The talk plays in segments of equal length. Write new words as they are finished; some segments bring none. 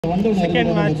Second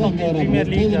match of the Premier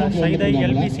League, Saidai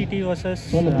Lbct versus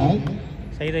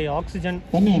Saidai Oxygen.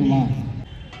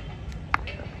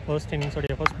 First innings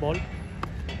oda first ball.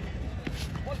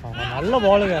 நல்ல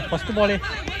பாலுங்க, first பாலே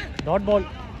dot ball.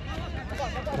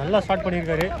 நல்லா start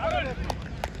பண்ணியிருக்காரு.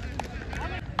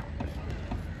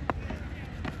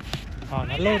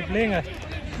 நல்ல ஒரு பிளேங்க.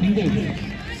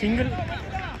 சிங்கிள்.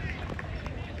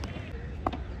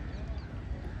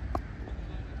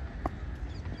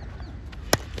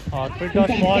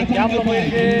 ட்விட்டர் பால் கேப்ல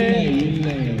போயிருக்கு.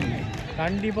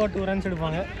 கண்டிப்பா 2 ரன்ஸ்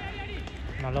எடுப்பாங்க.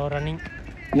 நல்ல ஒரு ரன்னிங்.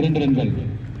 2 ரன்கள்.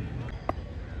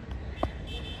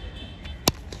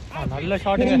 நல்ல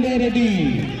ஷாட்டுங்க.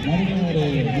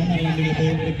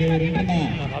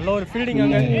 நல்ல ஒரு ஃபீல்டிங்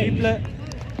அங்க டீப்ல.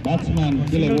 பேட்ஸ்மேன்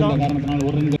கீழ விழுந்த காரணத்தினால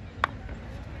 1 ரன்.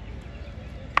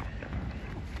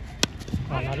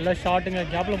 நல்ல ஷாட்டுங்க,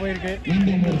 கேப்ல போயிருக்கு.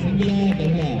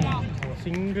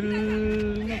 சிங்கிள்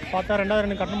பார்த்தா 2வது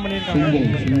ரன் கட்டன் பண்ணியிருக்காங்க.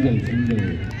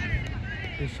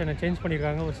 பொசிஷனை சேஞ்ச்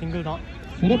பண்ணியிருக்காங்க. ஒரு சிங்கிள் தான்.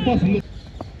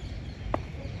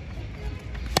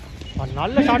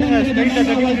 நல்ல ஷாட்டுங்க, ஸ்ட்ரைட்டாக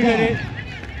தட்டி விட்டுருக்காரு.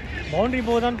 பவுண்டரி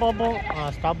போகுதான்னு பார்ப்போம்.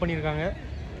 ஸ்டாப் பண்ணியிருக்காங்க.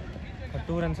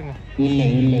 2 ரன்ஸுங்க.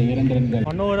 2 ரன்கள்.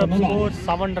 1 over of score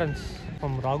 7 runs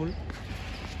from ராகுல்.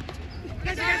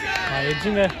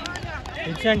 எட்ஜுங்க,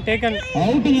 edge and taken.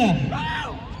 அவுட்டுங்க.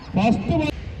 First ball.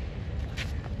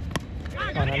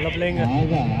 நல்ல பிளேங்க.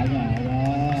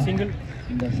 சிங்கிள்.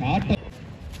 இந்த ஷாட்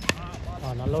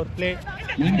நல்ல ஒரு பிளே.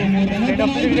 மீண்டும் ஒரு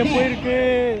ரன் போயிருக்கு.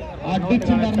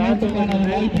 அடிச்சு நடந்துக்கான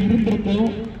வாய்ப்பு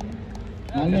இருந்திருக்கும்.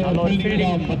 நல்ல ஒரு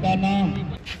ஃபீல்டிங் பத்தானா.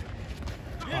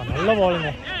 நல்ல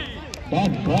பாலுங்க.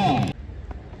 Dot ball.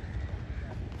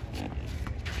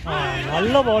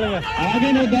 நல்ல பாலுங்க.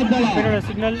 ஆகவே dot ball.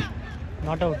 Signal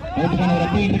not out. அவுட்டுக்கான ஒரு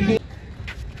அப்பீல் இருக்கு.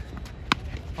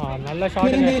 நல்ல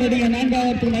ஷாட்டுங்க.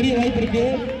 4வது நிறைய வாய்ப்பு இருக்கு.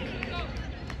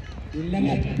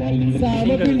 இல்லங்க பால்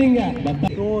சாம ஃபீல்டிங்க.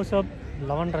 Close up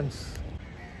 11 runs.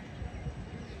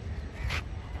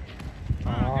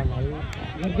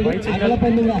 நல்ல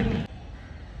பண்ணுங்க.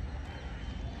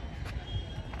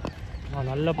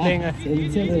 நல்ல பிளேங்க.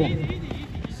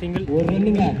 சிங்கிள். 1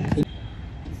 ரன்னுங்க.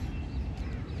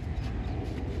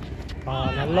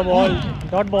 நல்ல பால்.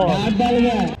 Dot ball. டாட்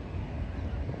பாலுங்க.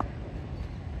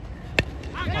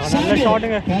 நல்ல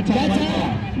ஷாட்டுங்க.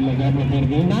 இல்ல கேப்ல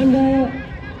போயிருக்கு. நாங்க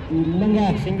இல்லங்க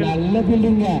நல்ல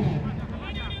ஃபீல்டிங்க.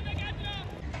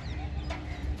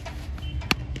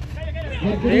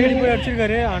 தேடி போய்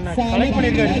அடிச்சிருக்காரு. கலெக்ட்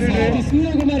பண்ணிருக்காரு.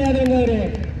 சூரியகுமார் யாதவங்க அவரு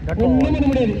ஒண்ணும் பண்ண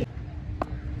முடியாது.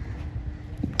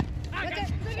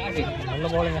 நல்ல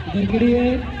பாலுங்க.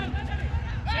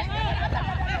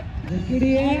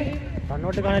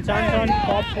 தன்னோட்டுக்கான சான்ஸ் ஆன்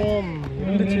பாப்போம்.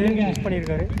 மிஸ்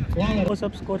பண்ணியிருக்காரு. Close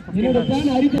up score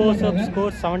 15. Close up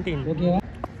score 17.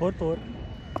 4th over.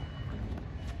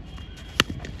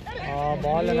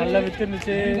 பால் நல்லா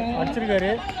வித்துருந்துச்சு,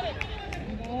 அடிச்சிருக்காரு.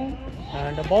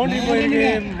 அண்ட் பவுண்டரி போயிருக்கு.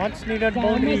 Much needed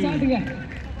boundary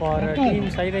for team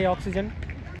Saidai oxygen.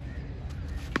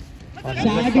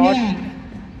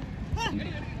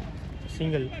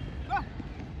 Single.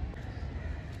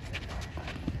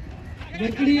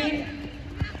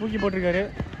 தூக்கி போட்டிருக்காரு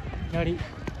முன்னாடி.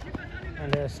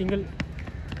 And single.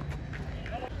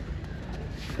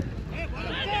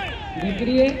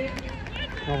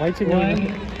 White signal.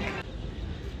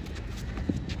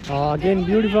 Again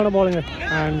பியூட்டிஃபுல்லான பாலுங்க.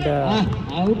 அண்ட்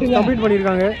கம்ப்ளீட்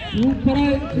பண்ணியிருக்காங்க.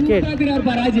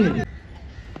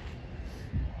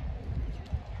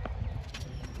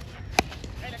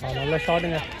 நல்ல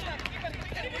ஷாட்டுங்க.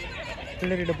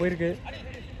 ஃபீல்டர்கிட்ட போயிருக்கு.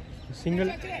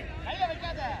 சிங்கிள்.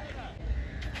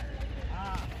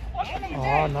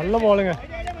 நல்ல பாலுங்க.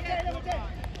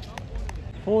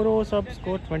 4 overs up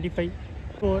score 25.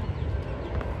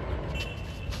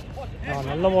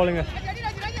 நல்ல பாலுங்க.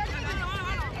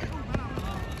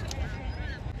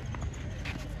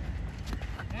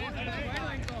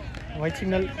 White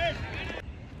signal.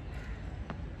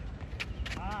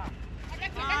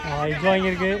 இது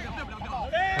வாங்கியிருக்கு.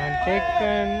 And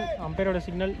taken. அம்பையரோட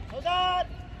signal.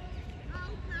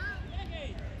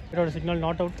 அம்பையரோட signal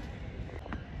not out.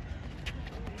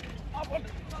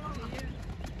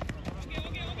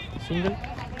 Single.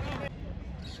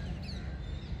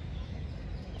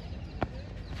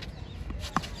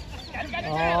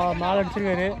 மேலே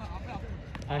அடிச்சிருக்காரு.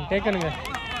 And டேக்கனுங்க.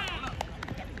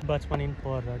 Batsman in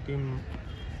for team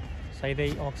Saidai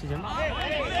oxygen.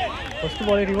 First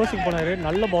ball ரிவர்ஸுக்கு போனார்.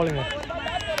 நல்ல பாலுங்க.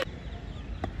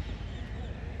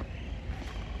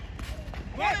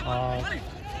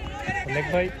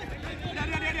 Leg by.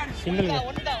 சிங்கிள்ங்க.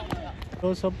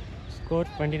 Close up score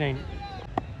 29.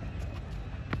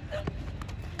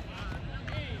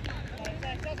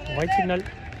 white signal.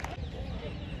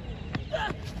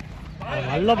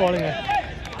 நல்ல பாலுங்க.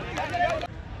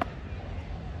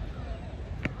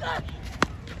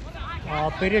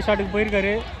 பெரிய ஷாட்டுக்கு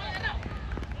போயிருக்காரு.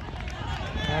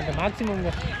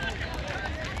 மேக்ஸிமம்ங்க.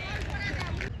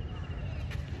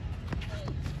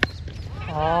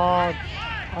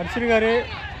 அடிச்சிருக்காரு.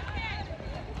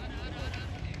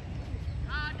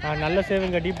 நல்ல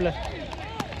சேவுங்க டீப்பில்.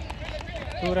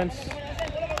 2 runs.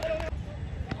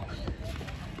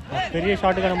 பெரிய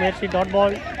ஷாட்டுக்கான முயற்சி. Dot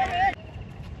ball.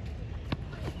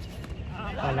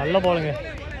 நல்ல பாலுங்க.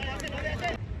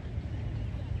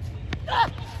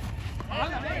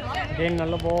 அகைன்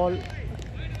நல்ல பால்.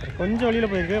 கொஞ்சம் வெளியில்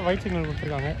போயிருக்கு. ஒயிட் சிக்னல்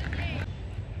கொடுத்துருக்காங்க.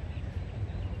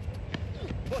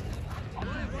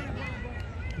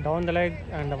 Down the leg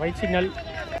and white signal.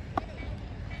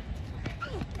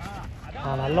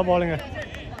 நல்ல பாலுங்க.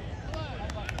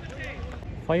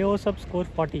 5 overs up, score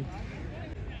 40.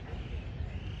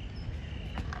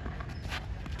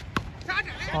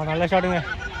 நல்ல ஷாட்டுங்க.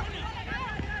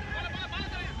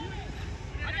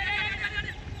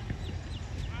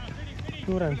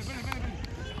 Two runs.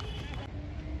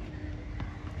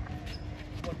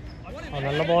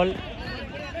 நல்ல பால்.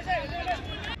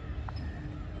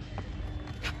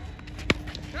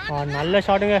 நல்ல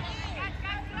ஷாட்டுங்க.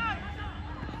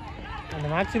 அந்த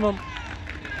மேக்ஸிமம்.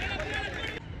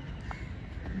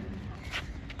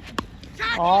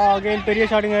 அகைன் பெரிய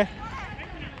ஷாட்டுங்க.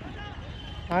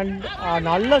 அண்ட்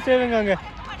நல்ல சேவுங்க. அங்கே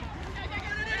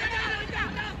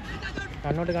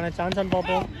ரன்னவுட்டுக்கான சான்ஸ்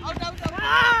பார்ப்போம்.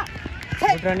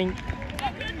 Good running.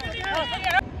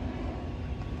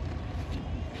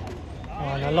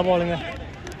 நல்ல பாலுங்க.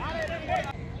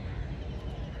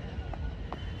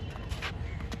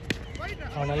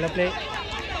 நல்ல play.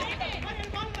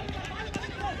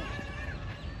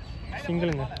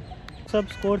 சிங்கிளுங்க.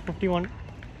 Sub score 51.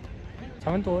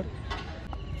 7th over.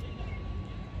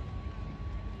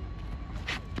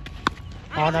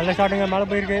 நல்ல ஷாட்டுங்க. மேலே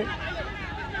போயிருக்கு.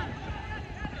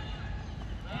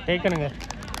 டேக்கனுங்க.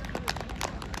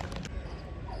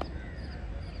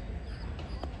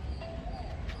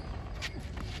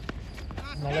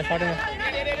 நல்ல ஷாட்டுங்க.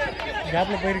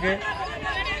 கேப்பில் போயிருக்கு.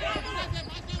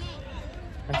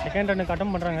 செகண்ட் ரன்னு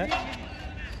கட்டம் பண்ணுறாங்க.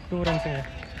 2 runsங்க.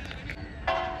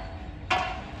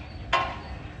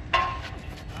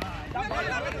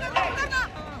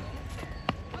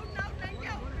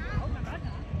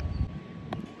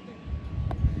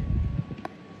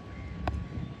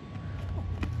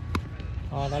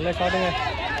 நல்ல ஷாட்டுங்க.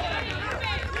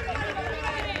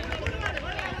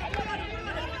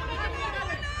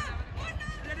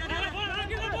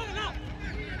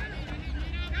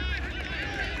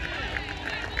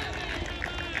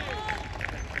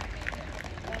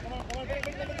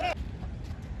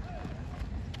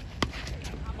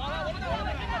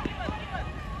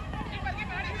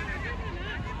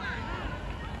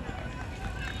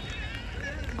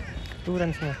 Two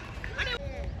ரன்ஸுங்க.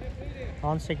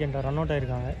 On second run out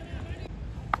ஆகிருக்காங்க.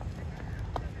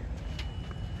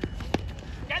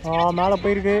 மேலே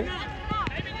போயிருக்கு.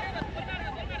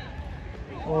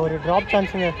 ஒரு ட்ராப்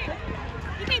சான்ஸுங்க.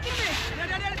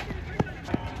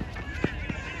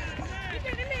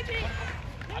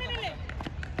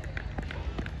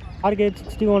 Target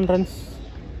 61 runs.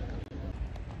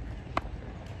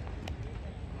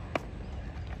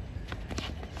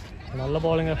 நல்ல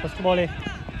பாலுங்க. ஃபர்ஸ்ட் பாலே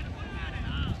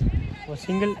ஒரு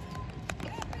சிங்கிள்.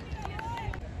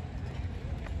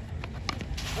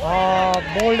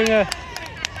 போல்டுங்க.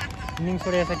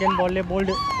 இன்னிங்ஸோடைய second பால்லே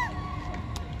bolt.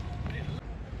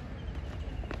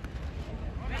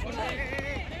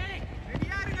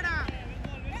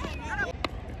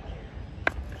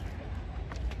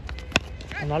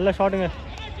 நல்ல ஷாட்டுங்க.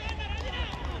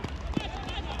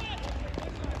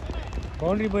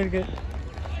 பவுண்டரி போயிருக்கு.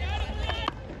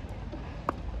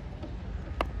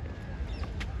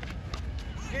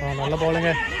 நல்ல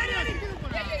பாலுங்க.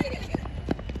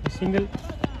 சிங்கிள்.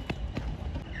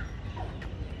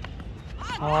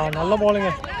 நல்ல பாலுங்க.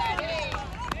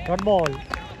 Dot ball.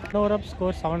 ஓவர் அப்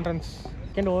ஸ்கோர் 7 runs.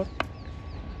 Second over.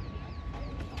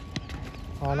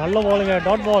 நல்ல பாலுங்க.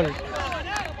 Dot ball.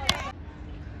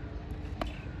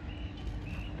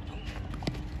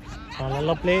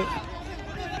 நல்ல பிளே.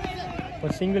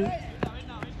 ஒரு சிங்கிள்.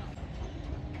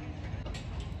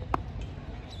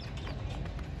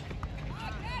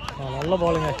 நல்ல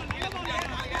பாலுங்க.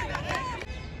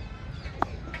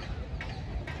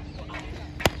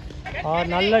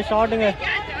 நல்ல ஷாட்டுங்க.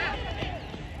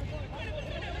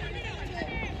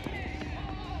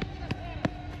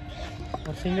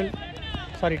 ஒரு single.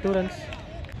 Sorry 2 runs.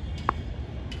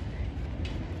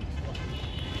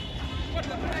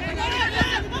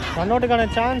 Run அவுட்டுக்கான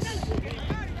chance.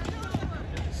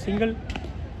 Single.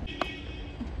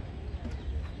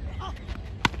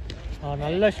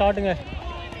 நல்ல ஷாட்டுங்க,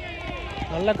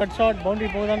 நல்ல கட் ஷாட். பவுண்டரி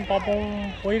போகுதான்னு பார்ப்போம்.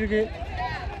 போயிருக்கு,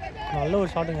 நல்ல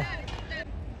ஒரு ஷாட்டுங்க.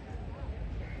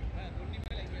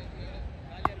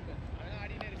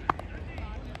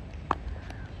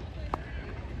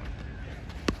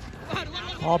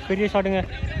 பெரிய ஷாட்டுங்க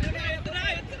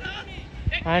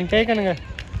அண்ட் டேக்கனுங்க.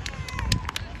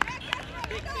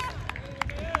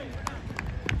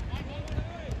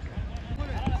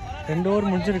 ரெண்டு ஓவர்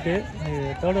முடிஞ்சிருக்கு,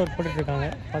 தேர்ட் ஓவர் போட்டுட்ருக்காங்க.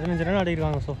 15 run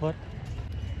ஆடிருக்காங்க so far.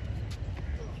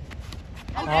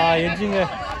 எட்ஜுங்க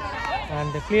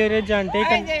and clear edge and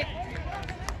taken.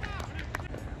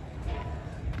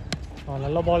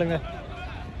 நல்ல பாலுங்க,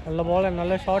 நல்ல பால் அண்ட்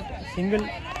நல்ல ஷாட். Single,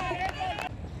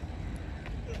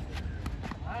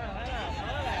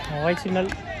 white signal.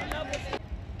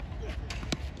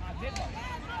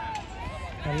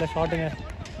 நல்ல ஷாட்டுங்க,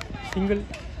 சிங்கிள்,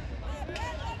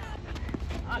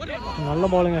 நல்ல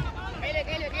பாலுங்க.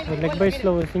 ஒரு லெக்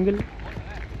பைஸில் ஒரு சிங்கிள்.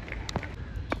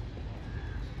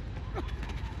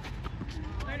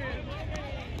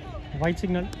 White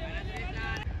signal.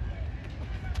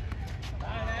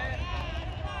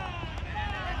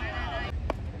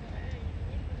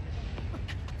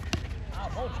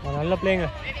 நல்ல பிளேங்க,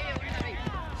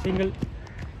 சிங்கிள்.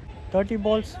 30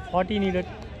 balls, 40 needed.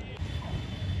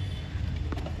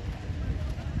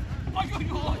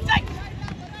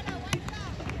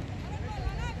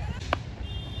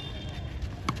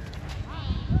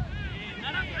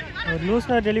 ஒரு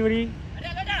லூஸ்னர் டெலிவரி.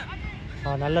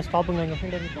 நல்ல ஸ்டாப்புங்க எங்கள்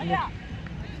fielder.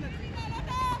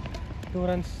 2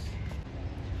 runs.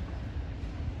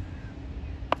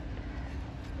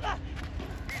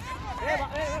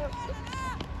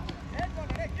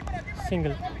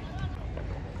 Single.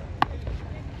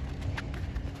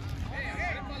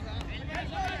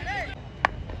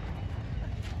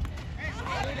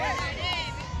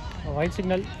 White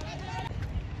signal.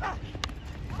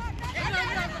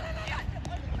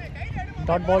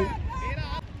 Dot ball.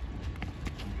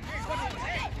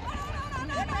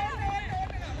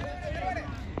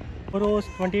 Four overs,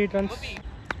 28 runs.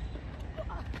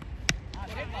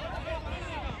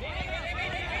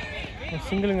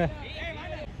 சிங்கிளுங்க.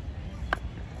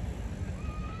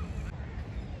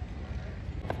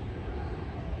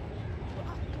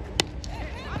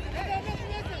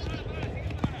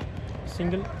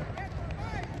 Single.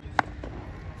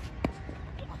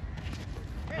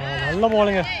 நல்ல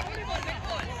பாலுங்க.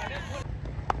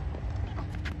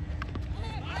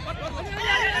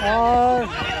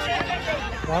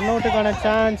 Run அவுட்டுக்கான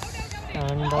chance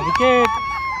and wicket.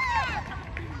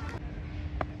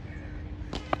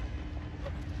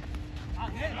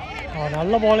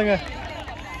 நல்ல பாலுங்க.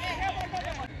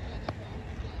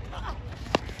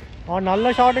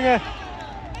 நல்ல ஷாட்டுங்க,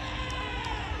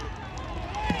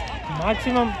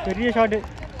 மேக்ஸிமம் பெரிய ஷாட்டு.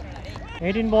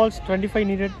 18 balls, 25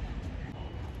 needed.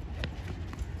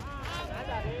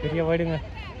 பெரிய வைடுங்க.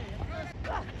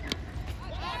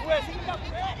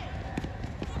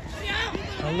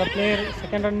 நல்ல player.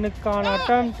 Second ரன்னுக்கான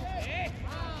attempt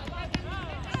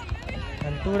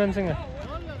and 2 runsங்க.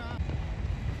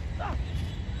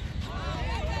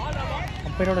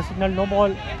 அம்பையரோட signal no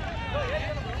ball.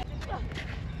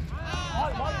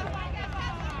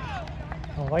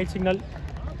 White signal.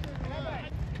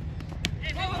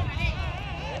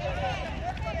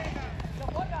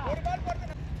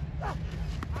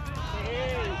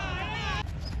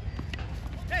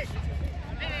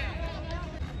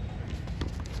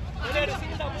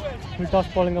 Full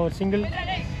toss பாலுங்க, ஒரு சிங்கிள்.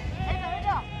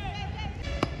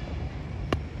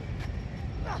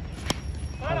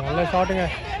 நல்ல ஷாட்டுங்க,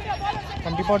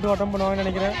 கண்டிப்பாக 2 அட்டம் பண்ணுவாங்கன்னு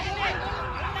நினைக்கிறேன்.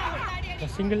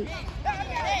 சிங்கிள்.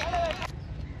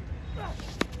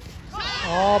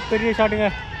 பெரிய ஷாட்டுங்க,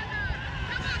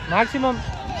 மேக்ஸிமம்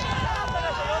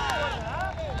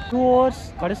 2 overs,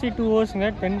 கடைசி 2 oversங்க.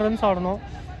 10 runs ஆடணும்.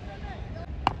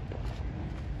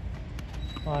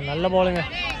 நல்ல பாலுங்க,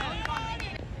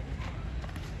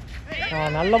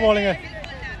 நல்ல பாலுங்க.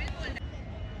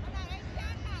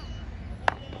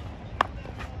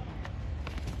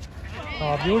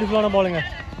 பியூட்டிஃபுல்லான பாலுங்க.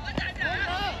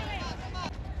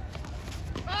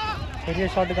 பெரிய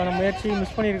ஷாட்டுக்கான முயற்சி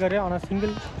மிஸ் பண்ணியிருக்காரு, ஆனால்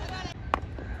single.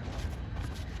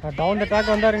 Down the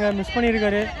track வந்தாருங்க, miss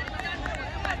பண்ணியிருக்காரு.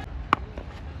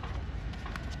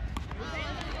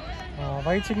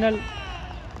 White signal.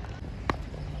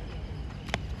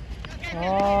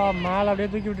 மேலே அப்படியே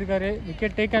தூக்கி விட்டுருக்காரு.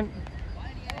 Wicket taken.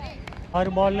 6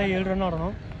 balls 7 run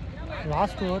ஆடணும்.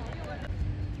 Last over.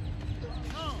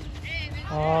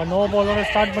 நோ பாலோட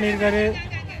ஸ்டார்ட் பண்ணியிருக்காரு.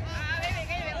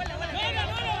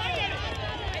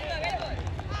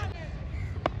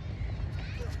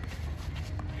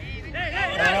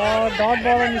 டாட்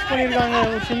பாலை மிஸ் பண்ணியிருக்காங்க.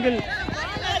 ஒரு single.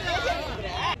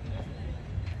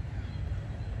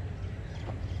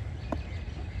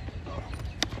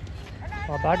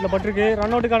 Battle பட்டிருக்கு.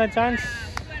 Run அவுட்டுக்கான chance.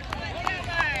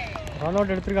 Run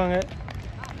out எடுத்திருக்காங்க.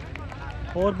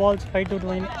 4 balls 5 to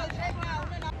win.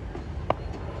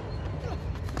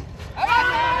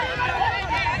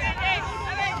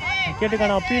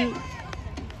 விக்கெட்டுக்கான appeal.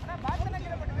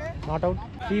 Not out.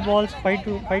 3 balls 5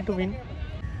 to win.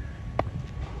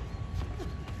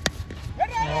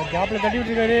 கேப்பில் தட்டி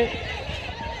விட்டுருக்காரு.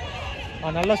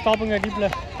 நல்லா ஸ்டாப்புங்க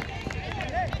டீப்பில்.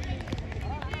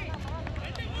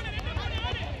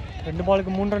 2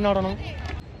 பாலுக்கு 3 ரன் ஆடணும்.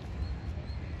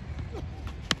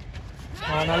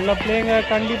 நல்ல பிளேங்க.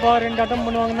 கண்டிப்பாக 2 அட்டம்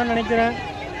பண்ணுவாங்கன்னு தான் நினைக்கிறேன்.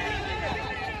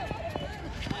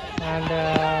 அண்ட்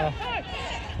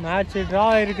மேட்ச் ட்ரா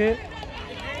ஆயிருக்கு.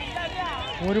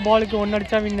 1 பாலுக்கு 1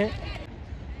 அடித்தா வின்னு.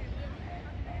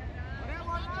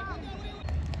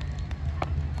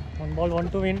 One ball 1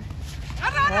 to win.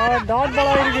 Dot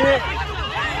ball ஆயிருக்கு.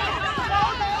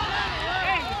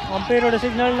 அம்பையரோட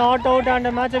சிக்னல் நாட் அவுட்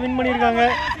அண்ட் மேட்சை வின் பண்ணியிருக்காங்க.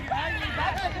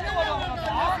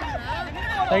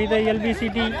 Saidai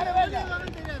Lbct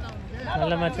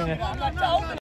நல்ல மேட்சுங்க.